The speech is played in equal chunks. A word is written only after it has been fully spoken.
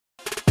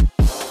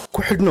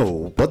xidhnow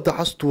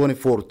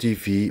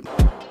Baddacas24Tv.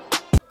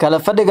 kala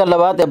fadhiga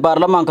labaad ee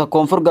Baarlamaanka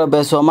Koonfur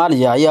Galbeed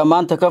Soomaaliya ayaa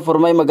maanta ka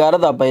furmay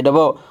magaalada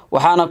Baydhabo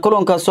waxaana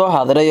kulanka soo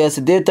hadiray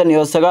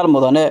 89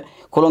 mudane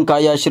kulanka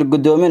ayaa shir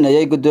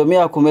gudoominayay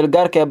gudoomiyaha ku-meel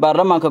gaarka ee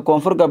Baarlamaanka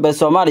Koonfur Galbeed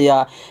Soomaaliya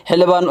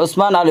Xildhibaan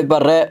Usmaan Ali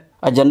Barre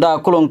ajandaha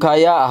kulanka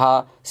ayaa ahaa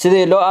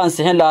sidii loo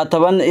ansixin lahaa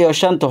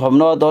 15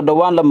 xubnood oo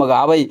dhawaan la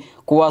magacaabay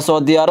kuwaas oo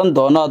diyaaran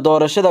doona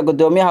doorashada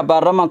gudoomiyaha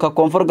Baarlamaanka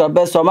Koonfur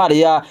Galbeed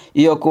Soomaaliya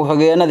iyo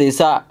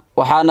ku-xigeenadiisa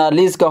waxaana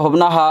liiska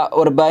xubnaha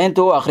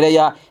warbaahinta u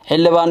akhriyay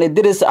Xildhibaan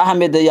Idris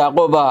Ahmed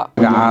Yaqoob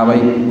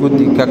magacaabay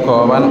guddi ka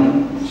kooban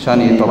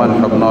 15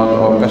 xubnood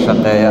oo ka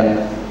shaqeeya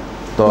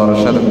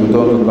doorashada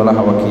guddoonka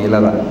golaha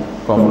wakiilada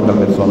Koonfur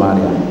Galbeed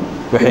Soomaaliya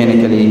waxayna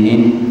kala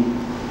yihiin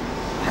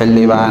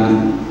Xildhibaan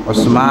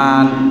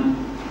Usmaan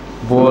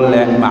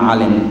Buule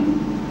Macalin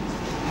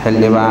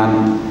Xildhibaan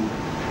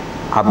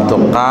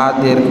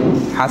Cabduqaadir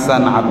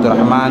Xasan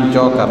Cabdiraxmaan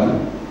Jookar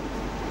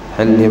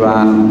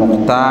Xildhibaan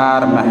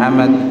Mukhtaar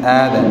Maxamed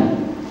Aadan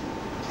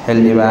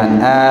Xildhibaan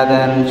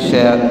Aadan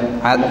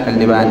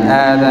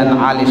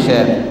Cali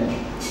Sheekh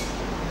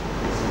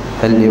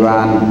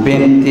Xildhibaan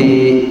Binti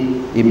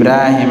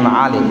Ibraahim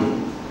Cali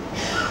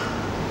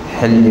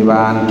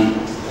Xildhibaan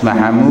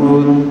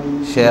Maxamuud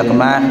Sheekh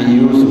Maaxi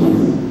Yuusuf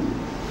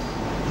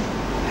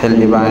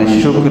Xildhibaan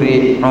Shukri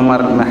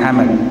Cumar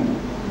Maxamed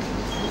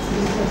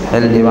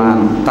Xildhibaan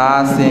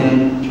Qaasim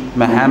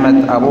Maxamed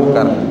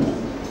Abuukar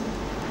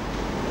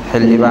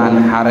Xildhibaan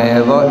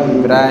Xareedo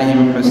Ibraahim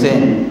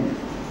Xuseen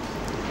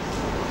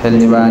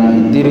Xildhibaan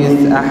Idris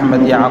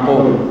Ahmed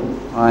Yaqoob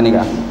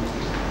aniga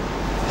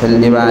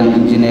Xildhibaan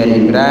Injineer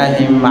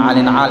Ibraahim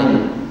Macalin Cali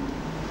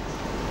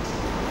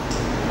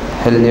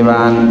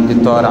Xildhibaan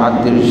Dr.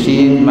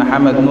 Cabdirashiid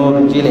Maxamed Nuur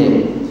Jile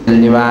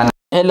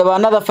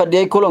xildhibaanada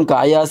fadhiyay kulanka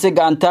ayaa si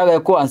gacan taag ah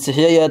ku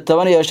ansixiyay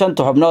 15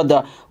 xubnood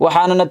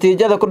waxaana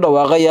natiijada ku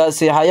dhawaaqay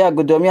saxiixaha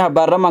gudoomiyaha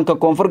Baarlamaanka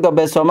Koonfur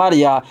Galbeed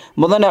Soomaaliya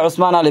Mudane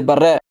Usmaan Ali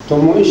Barre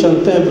tomoishan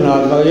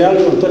xubnood magayaal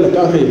inta la ka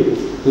akhriyo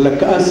la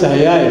ka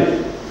ansixiyay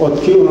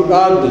odkii una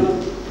qaadi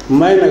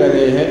maynaga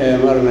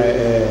marna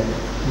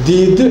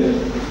diid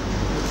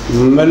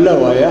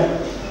malawaya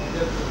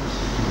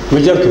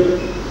majarto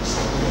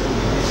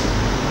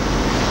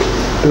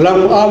lan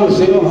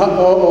aamusi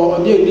oo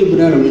diig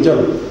banaana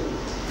majaro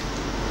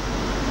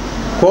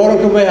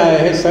koranka ma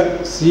yahay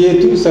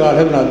siyeetu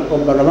isagaalhibnaad oo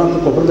Baarlamaanka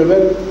Koonfur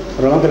Galbeed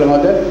Baarlamaanka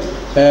lamaad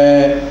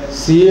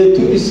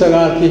siyeetu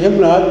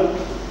isagaalhibnaad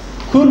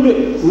kulli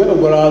ma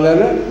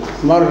ogolaadana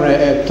marna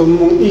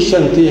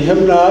 15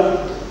 xubnood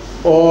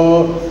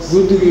oo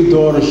guddiga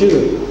doorashada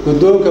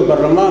guddoonka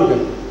Baarlamaanka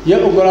ya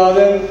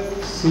ogolaadeen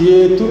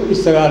siyeetu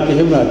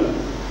isagaalhibnaad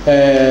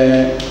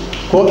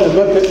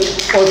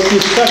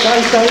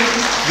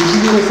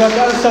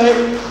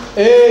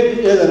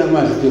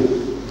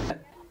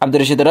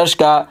Abdirashiid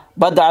Rashka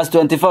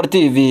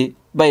Baddacas24Tv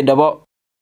Baydhabo.